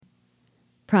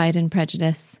Pride and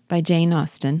Prejudice by Jane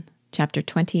Austen, Chapter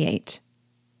 28.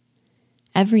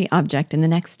 Every object in the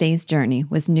next day's journey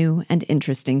was new and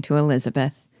interesting to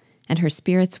Elizabeth, and her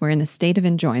spirits were in a state of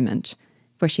enjoyment,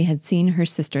 for she had seen her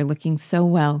sister looking so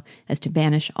well as to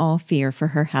banish all fear for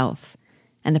her health,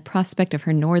 and the prospect of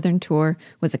her northern tour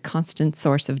was a constant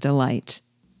source of delight.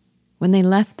 When they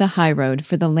left the high road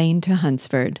for the lane to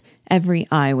Hunsford, every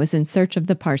eye was in search of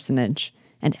the parsonage,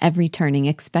 and every turning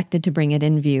expected to bring it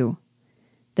in view.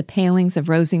 The palings of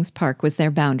Rosings Park was their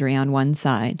boundary on one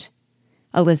side.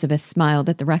 Elizabeth smiled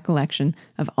at the recollection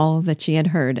of all that she had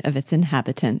heard of its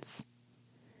inhabitants.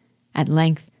 At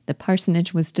length the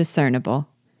parsonage was discernible.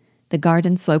 The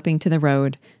garden sloping to the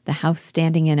road, the house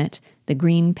standing in it, the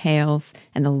green pales,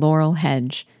 and the laurel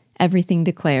hedge, everything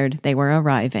declared they were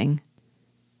arriving.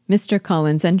 Mr.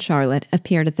 Collins and Charlotte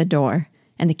appeared at the door,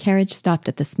 and the carriage stopped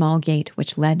at the small gate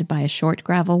which led by a short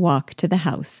gravel walk to the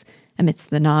house,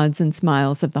 amidst the nods and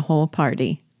smiles of the whole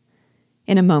party.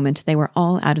 In a moment they were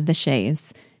all out of the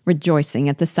chaise, rejoicing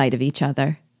at the sight of each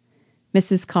other.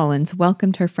 Mrs. Collins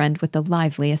welcomed her friend with the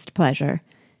liveliest pleasure,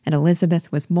 and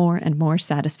Elizabeth was more and more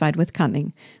satisfied with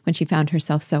coming when she found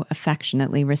herself so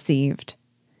affectionately received.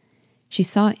 She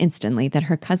saw instantly that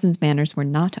her cousin's manners were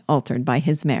not altered by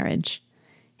his marriage.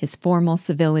 His formal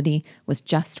civility was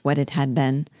just what it had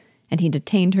been, and he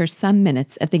detained her some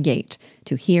minutes at the gate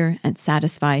to hear and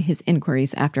satisfy his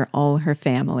inquiries after all her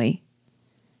family.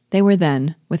 They were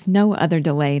then, with no other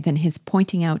delay than his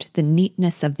pointing out the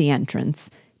neatness of the entrance,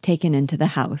 taken into the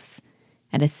house,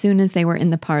 and as soon as they were in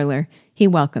the parlor, he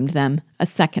welcomed them, a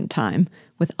second time,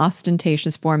 with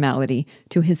ostentatious formality,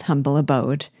 to his humble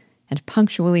abode, and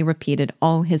punctually repeated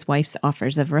all his wife's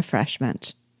offers of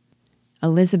refreshment.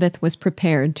 Elizabeth was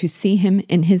prepared to see him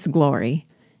in his glory,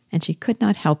 and she could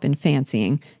not help in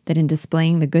fancying that in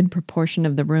displaying the good proportion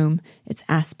of the room, its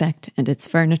aspect, and its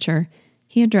furniture,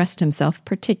 he addressed himself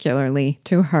particularly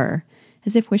to her,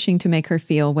 as if wishing to make her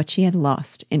feel what she had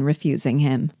lost in refusing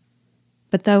him.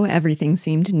 But though everything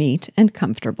seemed neat and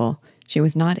comfortable, she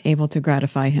was not able to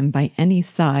gratify him by any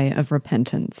sigh of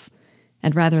repentance,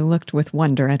 and rather looked with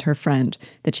wonder at her friend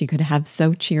that she could have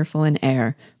so cheerful an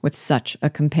air with such a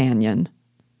companion.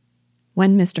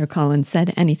 When Mr. Collins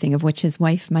said anything of which his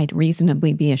wife might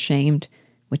reasonably be ashamed,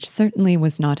 which certainly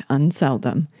was not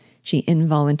unseldom, she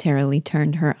involuntarily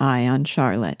turned her eye on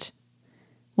Charlotte.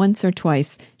 Once or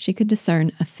twice she could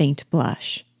discern a faint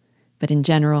blush, but in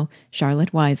general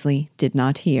Charlotte wisely did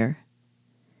not hear.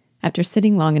 After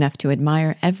sitting long enough to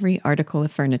admire every article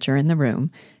of furniture in the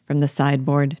room, from the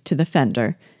sideboard to the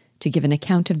fender, to give an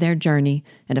account of their journey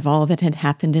and of all that had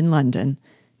happened in London,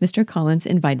 Mr. Collins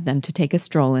invited them to take a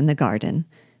stroll in the garden,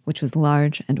 which was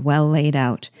large and well laid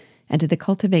out, and to the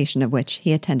cultivation of which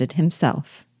he attended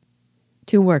himself.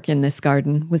 To work in this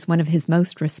garden was one of his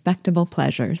most respectable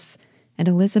pleasures, and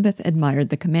Elizabeth admired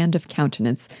the command of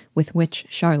countenance with which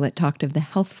Charlotte talked of the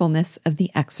healthfulness of the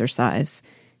exercise,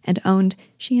 and owned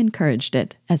she encouraged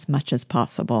it as much as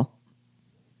possible.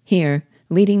 Here,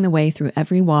 leading the way through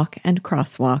every walk and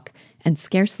crosswalk, and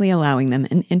scarcely allowing them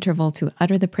an interval to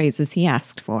utter the praises he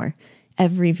asked for,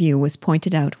 every view was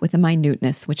pointed out with a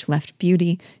minuteness which left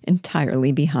beauty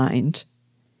entirely behind.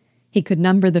 He could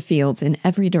number the fields in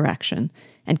every direction,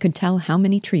 and could tell how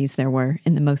many trees there were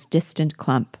in the most distant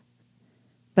clump.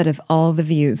 But of all the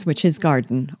views which his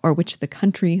garden, or which the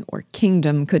country or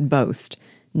kingdom could boast,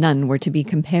 none were to be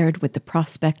compared with the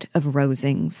prospect of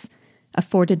Rosings,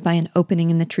 afforded by an opening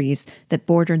in the trees that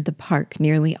bordered the park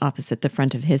nearly opposite the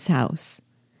front of his house.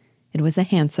 It was a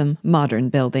handsome, modern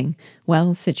building,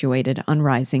 well situated on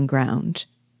rising ground.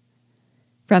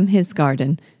 From his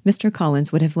garden, Mr.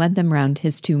 Collins would have led them round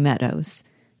his 2 meadows,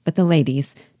 but the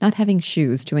ladies, not having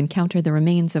shoes to encounter the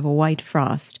remains of a white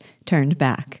frost, turned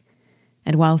back,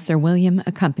 and while Sir William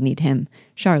accompanied him,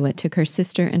 Charlotte took her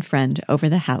sister and friend over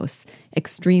the house,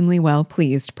 extremely well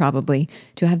pleased, probably,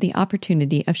 to have the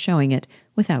opportunity of showing it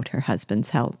without her husband's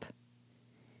help.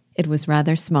 It was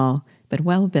rather small, but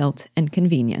well built and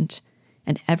convenient,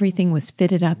 and everything was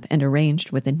fitted up and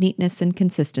arranged with a neatness and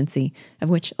consistency of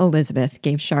which Elizabeth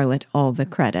gave Charlotte all the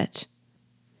credit.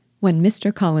 When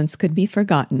Mr. Collins could be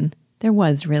forgotten, there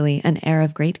was really an air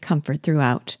of great comfort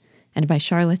throughout, and by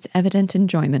Charlotte's evident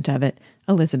enjoyment of it,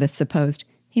 Elizabeth supposed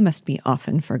he must be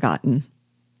often forgotten.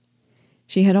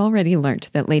 She had already learnt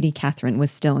that Lady Catherine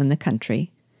was still in the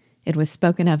country. It was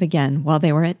spoken of again while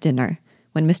they were at dinner,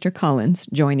 when Mr. Collins,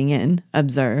 joining in,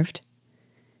 observed,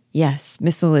 "Yes,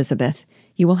 Miss Elizabeth,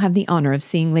 you will have the honour of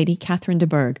seeing Lady Catherine de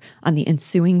Bourgh on the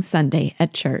ensuing Sunday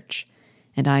at church,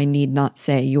 and I need not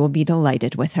say you will be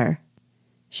delighted with her.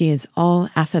 She is all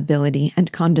affability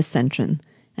and condescension,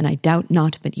 and I doubt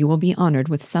not but you will be honored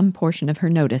with some portion of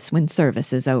her notice when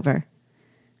service is over.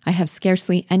 I have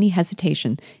scarcely any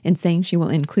hesitation in saying she will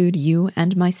include you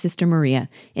and my sister Maria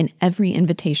in every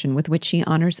invitation with which she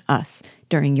honors us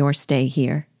during your stay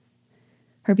here.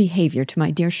 Her behavior to my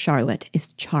dear Charlotte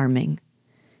is charming.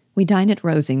 We dine at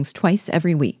Rosings twice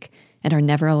every week, and are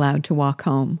never allowed to walk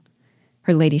home.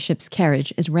 Her ladyship's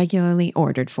carriage is regularly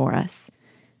ordered for us.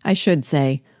 I should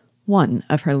say, one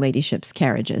of her ladyship's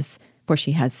carriages, for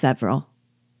she has several.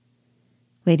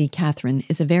 Lady Catherine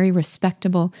is a very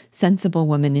respectable, sensible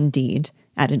woman indeed,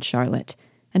 added Charlotte,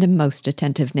 and a most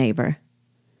attentive neighbor.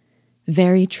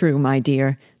 Very true, my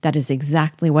dear, that is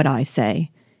exactly what I say.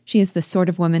 She is the sort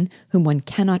of woman whom one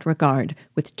cannot regard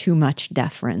with too much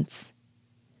deference.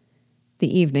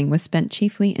 The evening was spent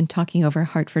chiefly in talking over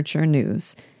Hertfordshire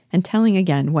news, and telling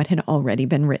again what had already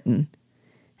been written.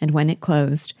 And when it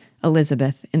closed,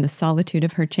 Elizabeth, in the solitude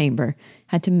of her chamber,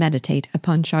 had to meditate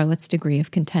upon Charlotte's degree of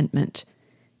contentment,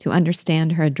 to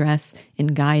understand her address in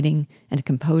guiding and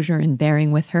composure in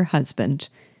bearing with her husband,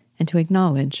 and to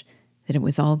acknowledge that it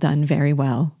was all done very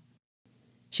well.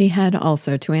 She had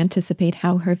also to anticipate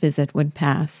how her visit would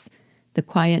pass, the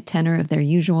quiet tenor of their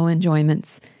usual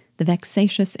enjoyments, the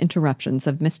vexatious interruptions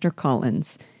of Mr.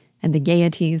 Collins, and the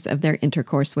gaieties of their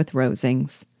intercourse with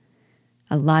Rosings.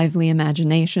 A lively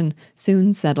imagination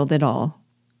soon settled it all.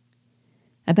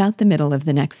 About the middle of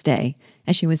the next day,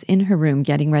 as she was in her room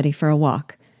getting ready for a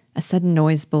walk, a sudden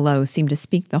noise below seemed to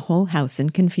speak the whole house in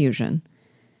confusion,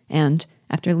 and,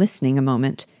 after listening a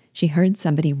moment, she heard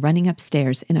somebody running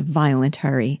upstairs in a violent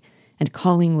hurry, and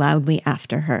calling loudly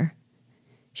after her.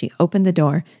 She opened the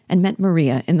door and met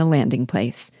Maria in the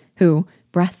landing-place, who,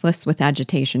 breathless with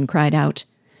agitation, cried out,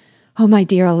 "Oh, my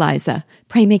dear Eliza,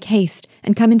 pray make haste,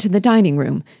 and come into the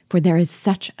dining-room, for there is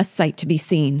such a sight to be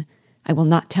seen. I will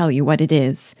not tell you what it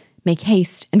is. Make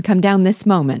haste, and come down this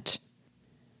moment."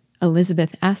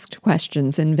 Elizabeth asked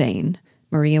questions in vain.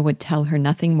 Maria would tell her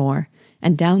nothing more,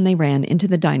 and down they ran into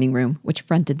the dining-room, which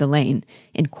fronted the lane,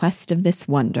 in quest of this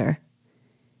wonder.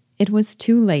 It was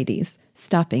two ladies,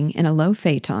 stopping in a low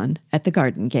phaeton at the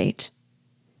garden gate.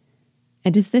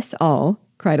 "And is this all?"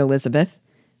 cried Elizabeth.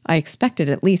 "I expected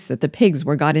at least that the pigs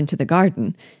were got into the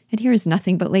garden, and here is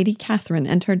nothing but Lady Catherine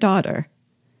and her daughter."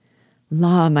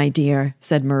 "La, my dear,"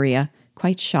 said Maria,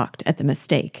 quite shocked at the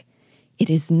mistake. "It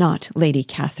is not Lady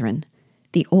Catherine.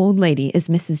 The old lady is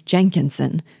Mrs.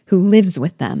 Jenkinson, who lives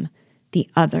with them. The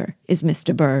other is Miss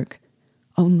de Bourgh.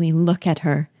 Only look at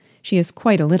her. She is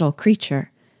quite a little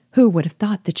creature. Who would have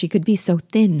thought that she could be so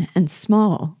thin and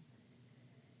small?"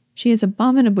 "She is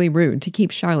abominably rude to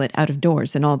keep Charlotte out of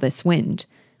doors in all this wind.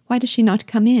 Why does she not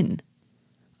come in?"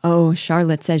 "Oh,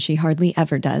 Charlotte says she hardly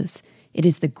ever does. It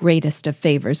is the greatest of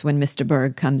favors when Miss de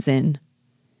Bourgh comes in."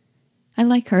 "I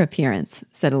like her appearance,"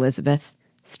 said Elizabeth,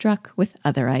 struck with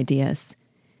other ideas.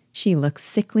 "She looks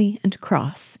sickly and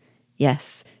cross.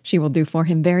 Yes, she will do for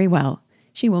him very well.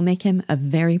 She will make him a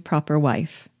very proper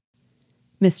wife."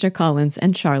 Mr. Collins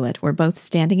and Charlotte were both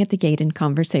standing at the gate in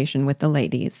conversation with the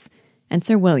ladies, and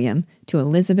Sir William, to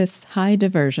Elizabeth's high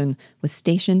diversion, was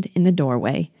stationed in the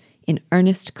doorway, in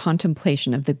earnest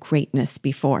contemplation of the greatness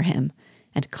before him,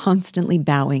 and constantly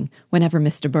bowing whenever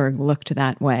Miss de Bourgh looked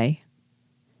that way.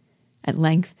 At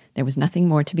length there was nothing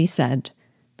more to be said.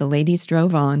 The ladies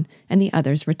drove on, and the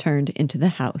others returned into the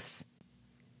house.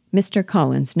 Mr.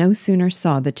 Collins no sooner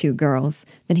saw the two girls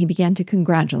than he began to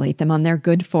congratulate them on their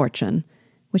good fortune,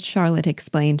 which Charlotte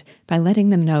explained by letting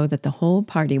them know that the whole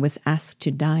party was asked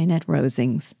to dine at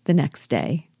Rosings the next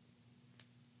day.